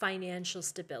financial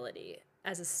stability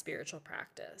as a spiritual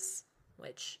practice,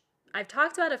 which I've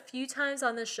talked about a few times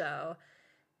on the show.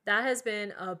 That has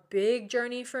been a big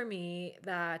journey for me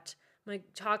that I'm going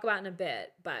to talk about in a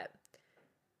bit, but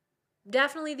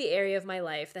definitely the area of my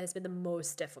life that has been the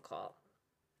most difficult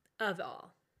of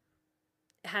all.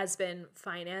 has been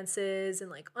finances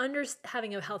and like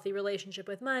having a healthy relationship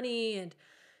with money and,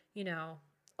 you know,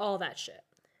 all that shit.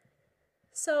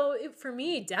 So for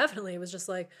me, definitely it was just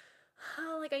like,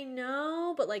 oh, like I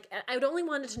know, but like I would only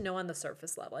wanted to know on the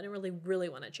surface level. I didn't really, really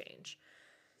want to change.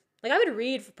 Like I would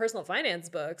read personal finance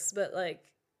books, but like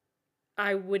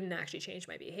I wouldn't actually change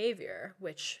my behavior,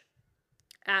 which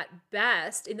at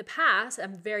best, in the past,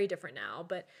 I'm very different now,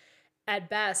 but at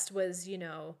best was, you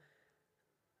know,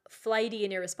 flighty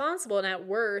and irresponsible, and at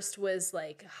worst was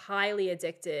like highly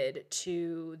addicted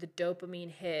to the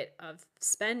dopamine hit of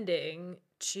spending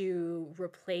to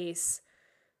replace,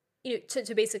 you know,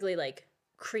 to basically like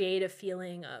create a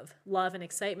feeling of love and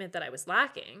excitement that I was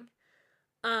lacking.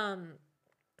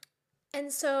 And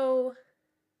so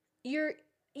you're,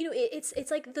 you know, it's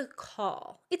like the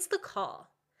call. It's the call.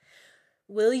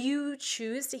 Will you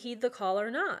choose to heed the call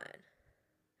or not?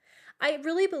 I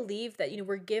really believe that, you know,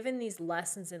 we're given these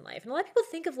lessons in life. And a lot of people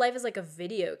think of life as like a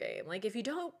video game. Like if you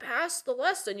don't pass the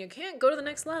lesson, you can't go to the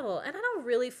next level. And I don't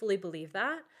really fully believe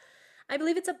that. I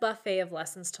believe it's a buffet of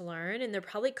lessons to learn, and they're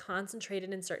probably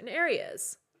concentrated in certain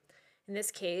areas. In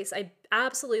this case, I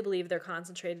absolutely believe they're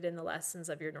concentrated in the lessons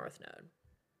of your North Node.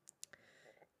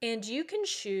 And you can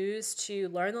choose to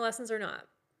learn the lessons or not.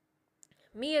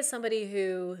 Me, as somebody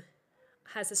who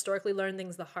has historically learned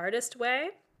things the hardest way,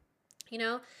 you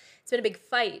know, it's been a big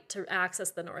fight to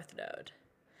access the North Node.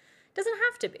 It doesn't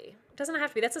have to be. It doesn't have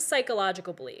to be. That's a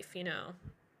psychological belief, you know.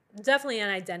 Definitely an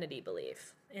identity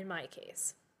belief in my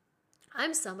case.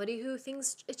 I'm somebody who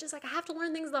thinks it's just like I have to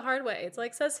learn things the hard way. It's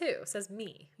like, says who? Says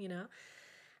me, you know?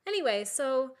 Anyway,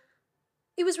 so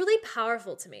it was really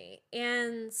powerful to me.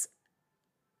 And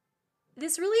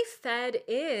this really fed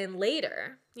in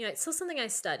later. You know, it's still something I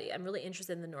study. I'm really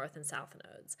interested in the North and South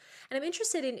nodes. And I'm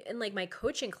interested in like my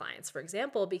coaching clients, for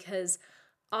example, because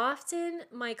often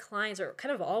my clients, or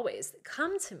kind of always,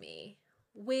 come to me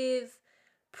with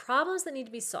problems that need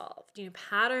to be solved, you know,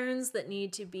 patterns that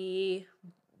need to be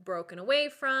broken away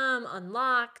from,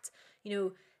 unlocked, you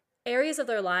know, areas of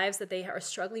their lives that they are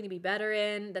struggling to be better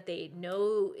in, that they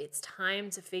know it's time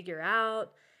to figure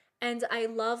out. And I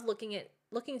love looking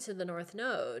to the North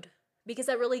Node because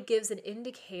that really gives an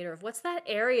indicator of what's that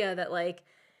area that like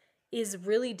is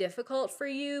really difficult for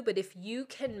you, but if you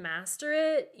can master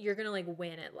it, you're going to like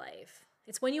win at life.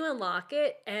 It's when you unlock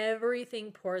it,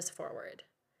 everything pours forward.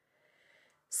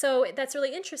 So that's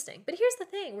really interesting. But here's the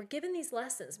thing, we're given these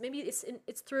lessons. Maybe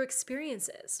it's through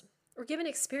experiences. We're given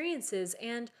experiences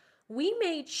and we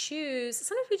may choose,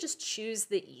 sometimes we just choose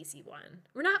the easy one.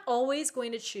 We're not always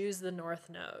going to choose the North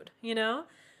Node, you know?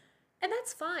 And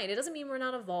that's fine. It doesn't mean we're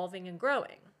not evolving and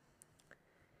growing.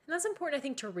 And that's important, I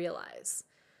think, to realize.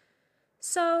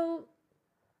 So,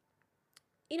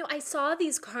 you know, I saw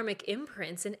these karmic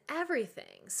imprints in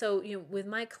everything. So, you know, with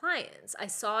my clients, I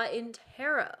saw it in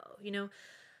tarot, you know,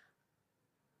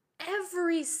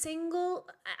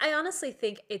 I honestly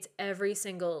think it's every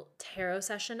single tarot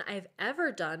session I've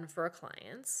ever done for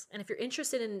clients. And if you're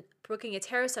interested in booking a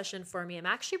tarot session for me, I'm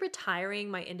actually retiring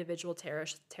my individual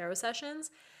tarot sessions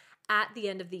at the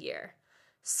end of the year.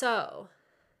 So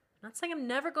I'm not saying I'm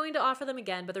never going to offer them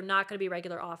again, but they're not going to be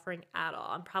regular offering at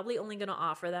all. I'm probably only going to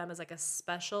offer them as like a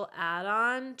special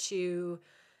add-on to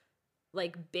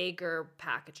like bigger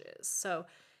packages. So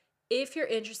if you're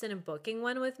interested in booking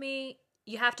one with me,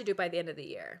 you have to do it by the end of the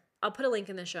year. I'll put a link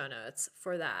in the show notes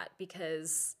for that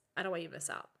because I don't want you to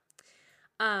miss out.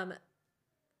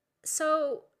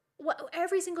 So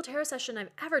every single tarot session I've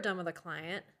ever done with a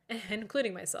client,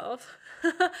 including myself,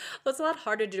 well, it's a lot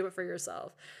harder to do it for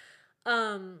yourself.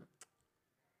 I'll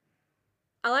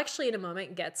actually in a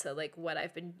moment get to like what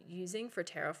I've been using for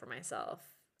tarot for myself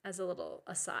as a little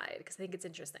aside because I think it's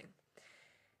interesting.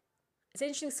 It's an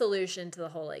interesting solution to the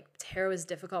whole like tarot is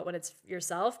difficult when it's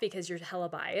yourself because you're hella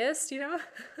biased, you know?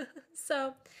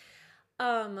 So,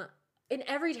 in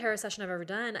every tarot session I've ever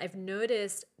done, I've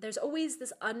noticed there's always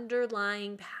this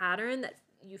underlying pattern that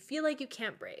you feel like you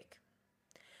can't break.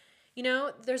 You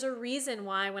know, there's a reason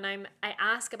why when I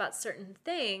ask about certain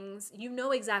things, you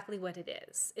know exactly what it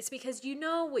is. It's because you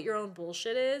know what your own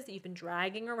bullshit is that you've been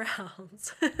dragging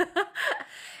around.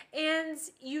 And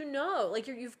you know, like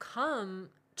you've come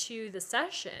to the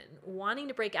session wanting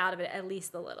to break out of it at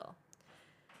least a little.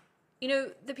 You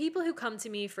know, the people who come to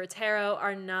me for tarot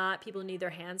are not people who need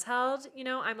their hands held. You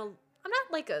know, I'm not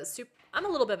like I'm a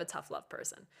little bit of a tough love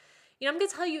person. You know, I'm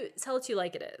going to tell it to you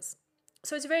like it is.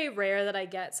 So it's very rare that I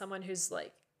get someone who's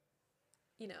like,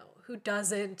 you know, who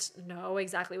doesn't know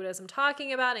exactly what it is I'm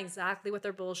talking about, and exactly what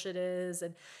their bullshit is.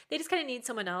 And they just kind of need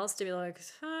someone else to be like,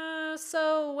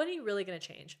 so when are you really going to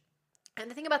change? And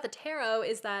the thing about the tarot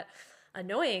is that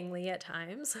annoyingly at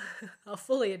times, I'll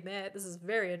fully admit this is a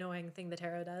very annoying thing the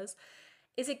tarot does,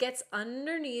 is it gets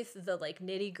underneath the like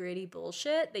nitty gritty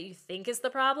bullshit that you think is the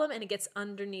problem, and it gets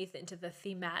underneath into the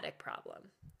thematic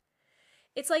problem.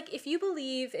 It's like if you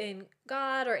believe in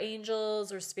God or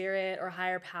angels or spirit or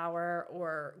higher power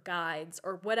or guides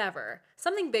or whatever,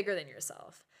 something bigger than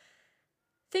yourself.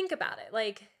 Think about it.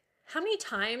 Like, how many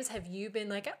times have you been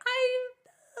like,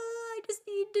 I just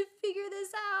need to figure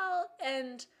this out,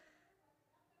 and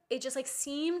it just like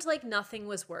seemed like nothing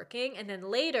was working, and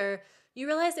then later you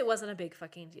realized it wasn't a big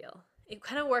fucking deal. It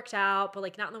kind of worked out, but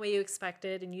like not in the way you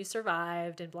expected, and you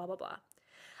survived, and blah blah blah.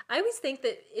 I always think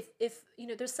that if you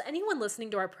know there's anyone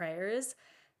listening to our prayers,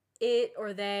 it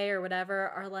or they or whatever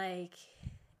are like,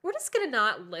 we're just gonna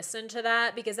not listen to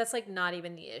that because that's like not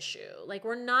even the issue. Like,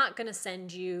 we're not gonna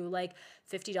send you like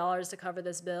 $50 to cover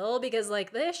this bill because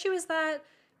like the issue is that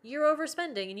you're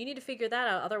overspending and you need to figure that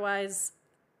out. Otherwise,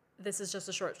 this is just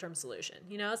a short-term solution.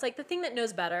 You know, it's like the thing that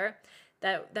knows better,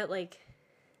 that like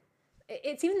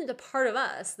it's even the part of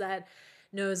us that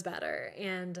knows better,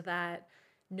 and that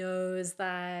knows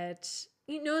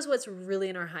what's really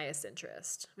in our highest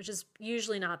interest, which is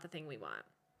usually not the thing we want.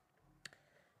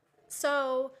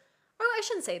 So, or I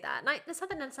shouldn't say that. It's not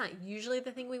that that's not usually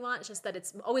the thing we want. It's just that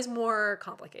it's always more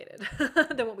complicated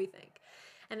than what we think.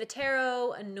 And the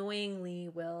tarot annoyingly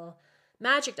will,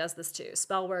 magic does this too.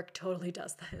 Spell work totally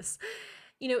does this.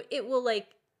 You know, it will like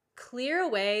clear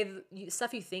away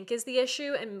stuff you think is the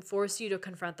issue and force you to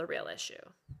confront the real issue.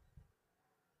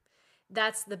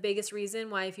 That's the biggest reason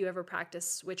why, if you ever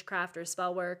practice witchcraft or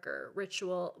spell work or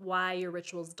ritual, why your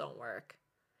rituals don't work.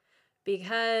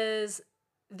 Because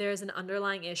there's an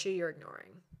underlying issue you're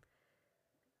ignoring.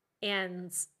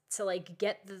 And to like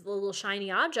get the little shiny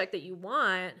object that you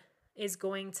want is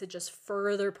going to just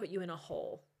further put you in a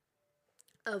hole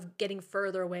of getting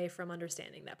further away from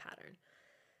understanding that pattern.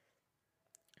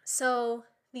 So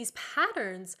these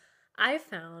patterns, I've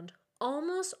found,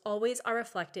 almost always are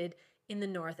reflected in the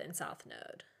North and South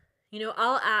Node. You know,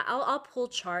 I'll pull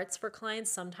charts for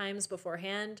clients sometimes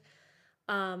beforehand,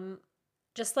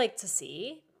 just like to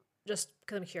see, just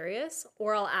because I'm curious,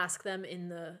 or I'll ask them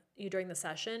during the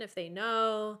session if they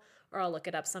know, or I'll look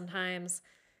it up sometimes.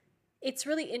 It's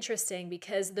really interesting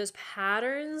because those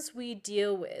patterns we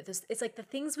deal with, it's like the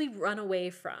things we run away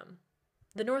from.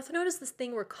 The North Node is this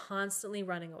thing we're constantly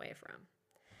running away from.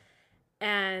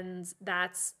 And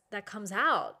that comes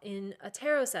out in a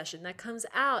tarot session, that comes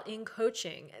out in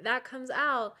coaching, that comes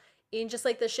out in just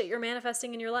like the shit you're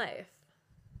manifesting in your life,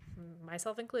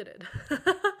 myself included.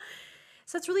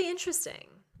 So it's really interesting,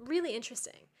 really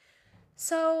interesting.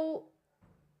 So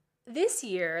this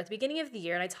year, at the beginning of the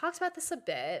year, and I talked about this a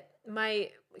bit, my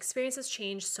experience has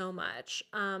changed so much,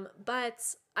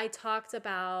 but I talked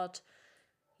about,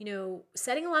 you know,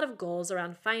 setting a lot of goals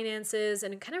around finances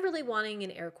and kind of really wanting, in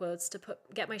air quotes, to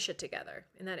get my shit together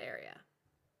in that area.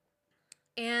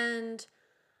 And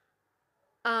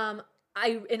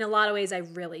in a lot of ways, I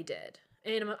really did.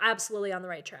 And I'm absolutely on the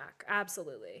right track.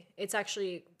 Absolutely. It's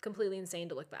actually completely insane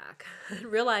to look back and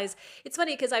realize. It's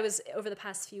funny because I was, over the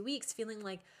past few weeks, feeling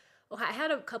like, I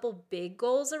had a couple big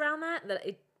goals around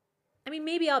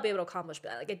maybe I'll be able to accomplish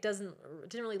that. Like, it didn't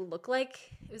really look like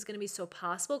it was going to be so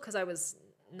possible because I was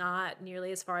not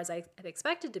nearly as far as I had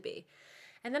expected to be.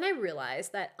 And then I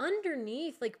realized that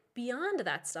underneath, like beyond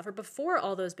that stuff, or before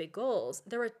all those big goals,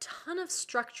 there were a ton of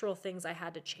structural things I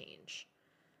had to change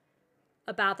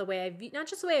about the way not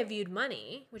just the way I viewed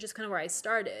money, which is kind of where I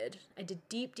started. I did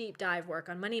deep dive work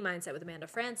on money mindset with Amanda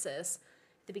Francis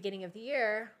at the beginning of the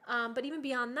year. But even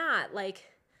beyond that,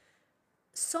 like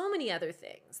so many other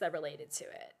things that related to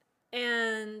it.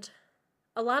 And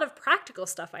a lot of practical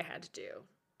stuff I had to do.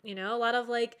 You know, a lot of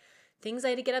like things I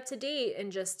had to get up to date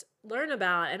and just learn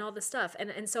about and all this stuff.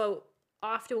 And so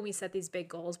often when we set these big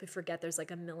goals, we forget there's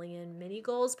like a million mini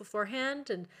goals beforehand.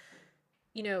 And,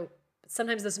 you know,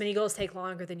 sometimes those mini goals take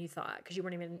longer than you thought because you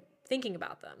weren't even thinking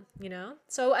about them, you know?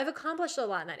 So I've accomplished a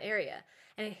lot in that area.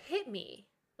 And it hit me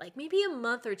like maybe a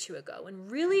month or two ago when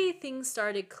really things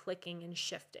started clicking and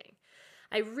shifting.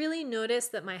 I really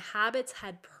noticed that my habits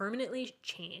had permanently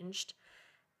changed.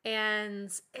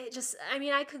 And it just,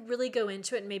 I could really go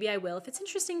into it, and maybe I will. If it's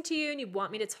interesting to you and you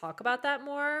want me to talk about that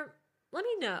more, let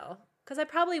me know. Because I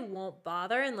probably won't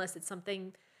bother unless it's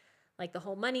something like the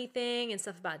whole money thing and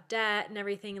stuff about debt and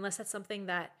everything, unless that's something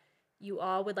that you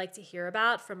all would like to hear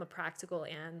about from a practical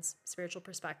and spiritual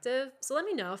perspective. So let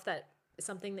me know if that is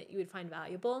something that you would find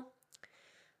valuable.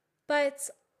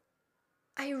 But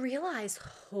I realized,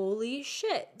 holy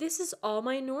shit, this is all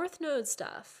my North Node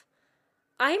stuff.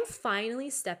 I'm finally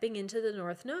stepping into the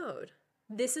North Node.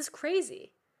 This is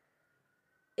crazy.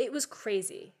 it was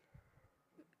crazy.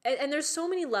 And there's so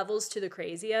many levels to the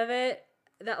crazy of it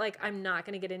that like I'm not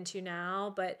going to get into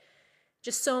now, but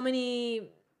just so many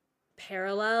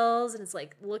parallels, and it's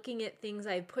like looking at things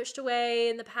I pushed away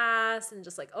in the past and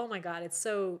just like, oh my god,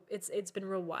 it's been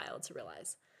real wild to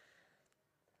realize.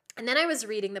 And then I was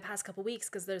reading the past couple weeks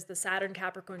because there's the Saturn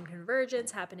Capricorn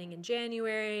convergence happening in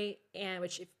January, and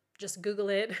which, if just Google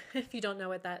it if you don't know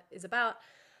what that is about.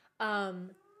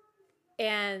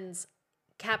 And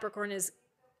Capricorn is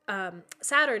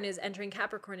Saturn is entering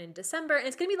Capricorn in December, and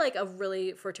it's gonna be like a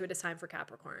really fortuitous time for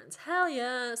Capricorns. Hell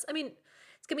yes. I mean,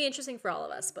 it's gonna be interesting for all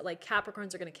of us, but like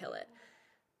Capricorns are gonna kill it.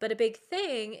 But a big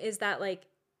thing is that, like,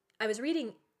 I was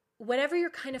reading, whatever you're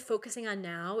kind of focusing on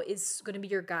now is going to be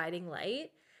your guiding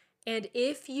light. And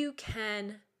if you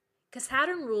can, because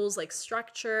Saturn rules like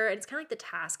structure, and it's kind of like the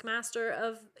taskmaster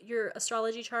of your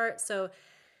astrology chart. So,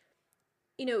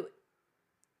 you know,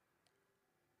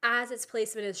 as its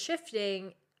placement is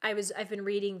shifting, I've been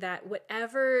reading that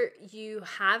whatever you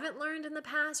haven't learned in the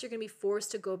past, you're going to be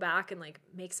forced to go back and like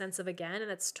make sense of again.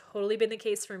 And that's totally been the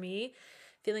case for me,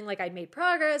 feeling like I'd made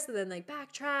progress and then like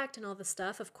backtracked and all this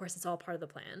stuff. Of course, it's all part of the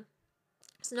plan.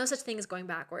 So no such thing as going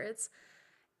backwards.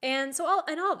 And so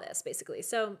all this basically.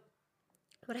 So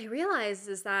what I realized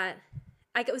is that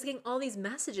I was getting all these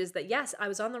messages that yes, I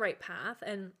was on the right path,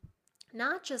 and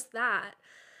not just that,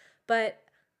 but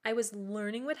I was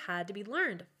learning what had to be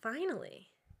learned finally.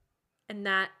 And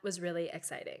that was really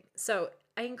exciting. So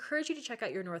I encourage you to check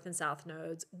out your North and South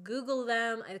nodes. Google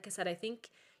them. Like I said, I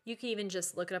think you can even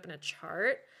just look it up in a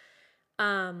chart.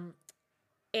 And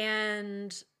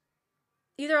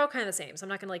they're all kind of the same. So I'm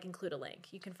not going to like include a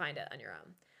link. You can find it on your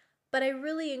own. But I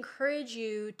really encourage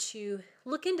you to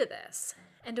look into this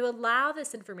and to allow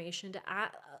this information to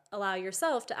allow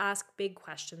yourself to ask big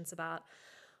questions about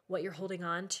what you're holding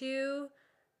on to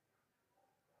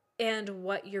and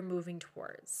what you're moving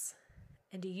towards,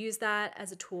 and to use that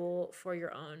as a tool for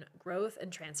your own growth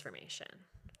and transformation.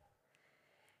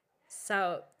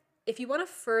 So if you want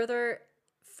to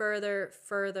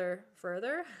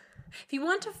if you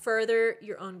want to further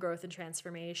your own growth and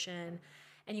transformation,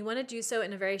 and you want to do so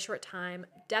in a very short time,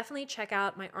 definitely check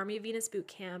out my Army of Venus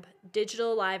Bootcamp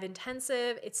Digital Live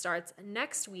Intensive. It starts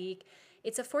next week.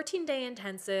 It's a 14-day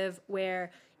intensive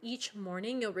where each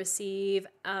morning you'll receive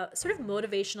a sort of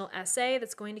motivational essay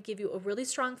that's going to give you a really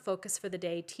strong focus for the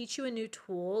day, teach you a new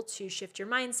tool to shift your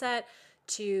mindset,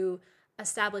 to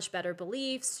establish better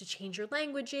beliefs, to change your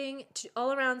languaging, to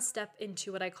all around step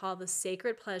into what I call the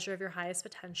sacred pleasure of your highest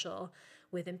potential,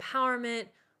 with empowerment,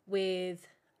 with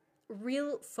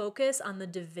real focus on the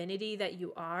divinity that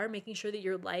you are, making sure that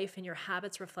your life and your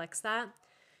habits reflects that.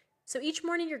 So each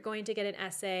morning you're going to get an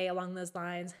essay along those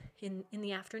lines. In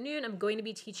the afternoon, I'm going to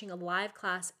be teaching a live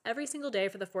class every single day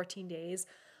for the 14 days.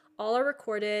 All are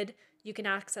recorded. You can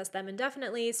access them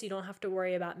indefinitely, so you don't have to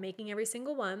worry about making every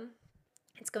single one.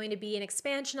 It's going to be an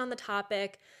expansion on the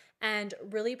topic and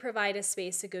really provide a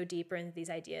space to go deeper into these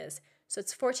ideas. So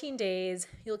it's 14 days.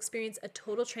 You'll experience a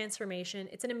total transformation.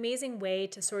 It's an amazing way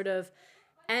to sort of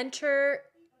enter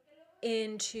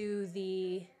into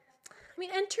the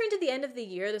end of the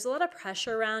year. There's a lot of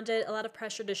pressure around it, a lot of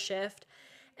pressure to shift.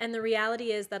 And the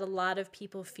reality is that a lot of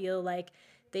people feel like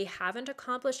they haven't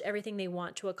accomplished everything they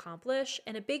want to accomplish.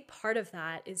 And a big part of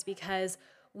that is because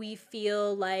we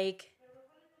feel like,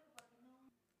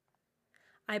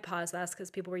 I paused that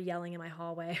because people were yelling in my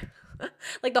hallway,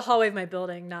 like the hallway of my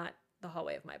building, not the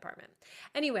hallway of my apartment.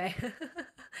 Anyway,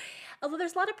 although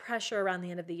there's a lot of pressure around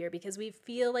the end of the year because we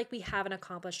feel like we haven't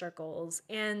accomplished our goals.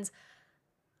 And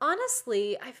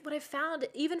honestly, what I've found,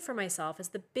 even for myself, is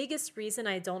the biggest reason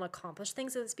I don't accomplish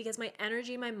things is because my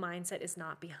energy, my mindset is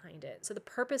not behind it. So the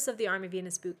purpose of the Army of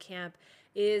Venus Bootcamp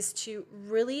is to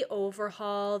really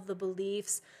overhaul the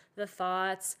beliefs, the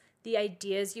thoughts, the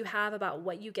ideas you have about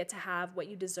what you get to have, what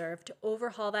you deserve, to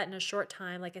overhaul that in a short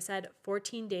time, like I said,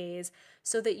 14 days,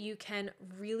 so that you can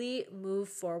really move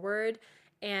forward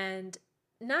and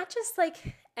not just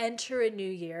like enter a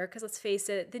new year, because let's face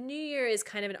it, the new year is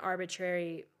kind of an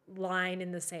arbitrary line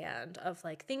in the sand of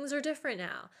like things are different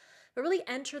now, but really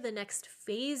enter the next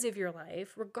phase of your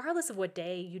life, regardless of what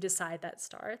day you decide that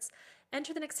starts.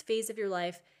 Enter the next phase of your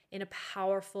life in a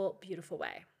powerful, beautiful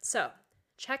way. So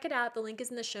check it out. The link is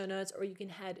in the show notes, or you can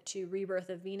head to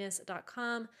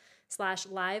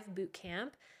rebirthofvenus.com/live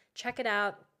bootcamp. Check it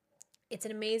out. It's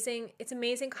amazing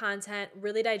content,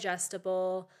 really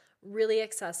digestible, really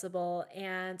accessible,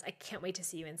 and I can't wait to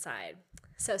see you inside.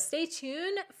 So stay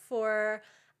tuned for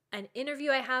an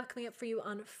interview I have coming up for you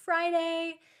on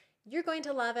Friday. You're going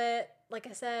to love it. Like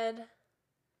I said,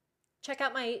 check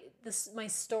out my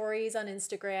stories on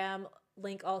Instagram.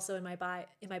 link also in my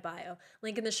bio,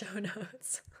 link in the show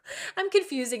notes. I'm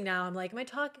confusing now. I'm like, who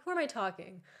am I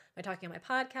talking? Am I talking on my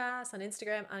podcast, on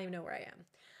Instagram? I don't even know where I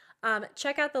am.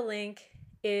 Check out the link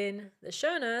in the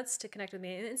show notes to connect with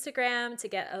me on Instagram, to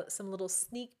get some little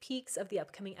sneak peeks of the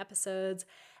upcoming episodes.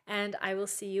 And I will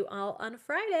see you all on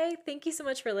Friday. Thank you so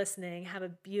much for listening. Have a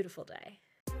beautiful day.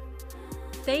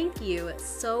 Thank you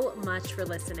so much for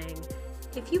listening.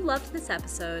 If you loved this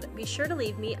episode, be sure to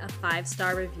leave me a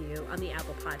 5-star review on the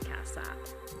Apple Podcasts app.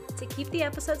 To keep the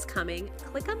episodes coming,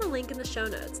 click on the link in the show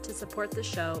notes to support the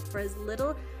show for as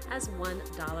little as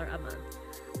 $1 a month.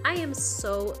 I am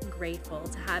so grateful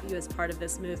to have you as part of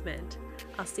this movement.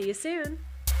 I'll see you soon.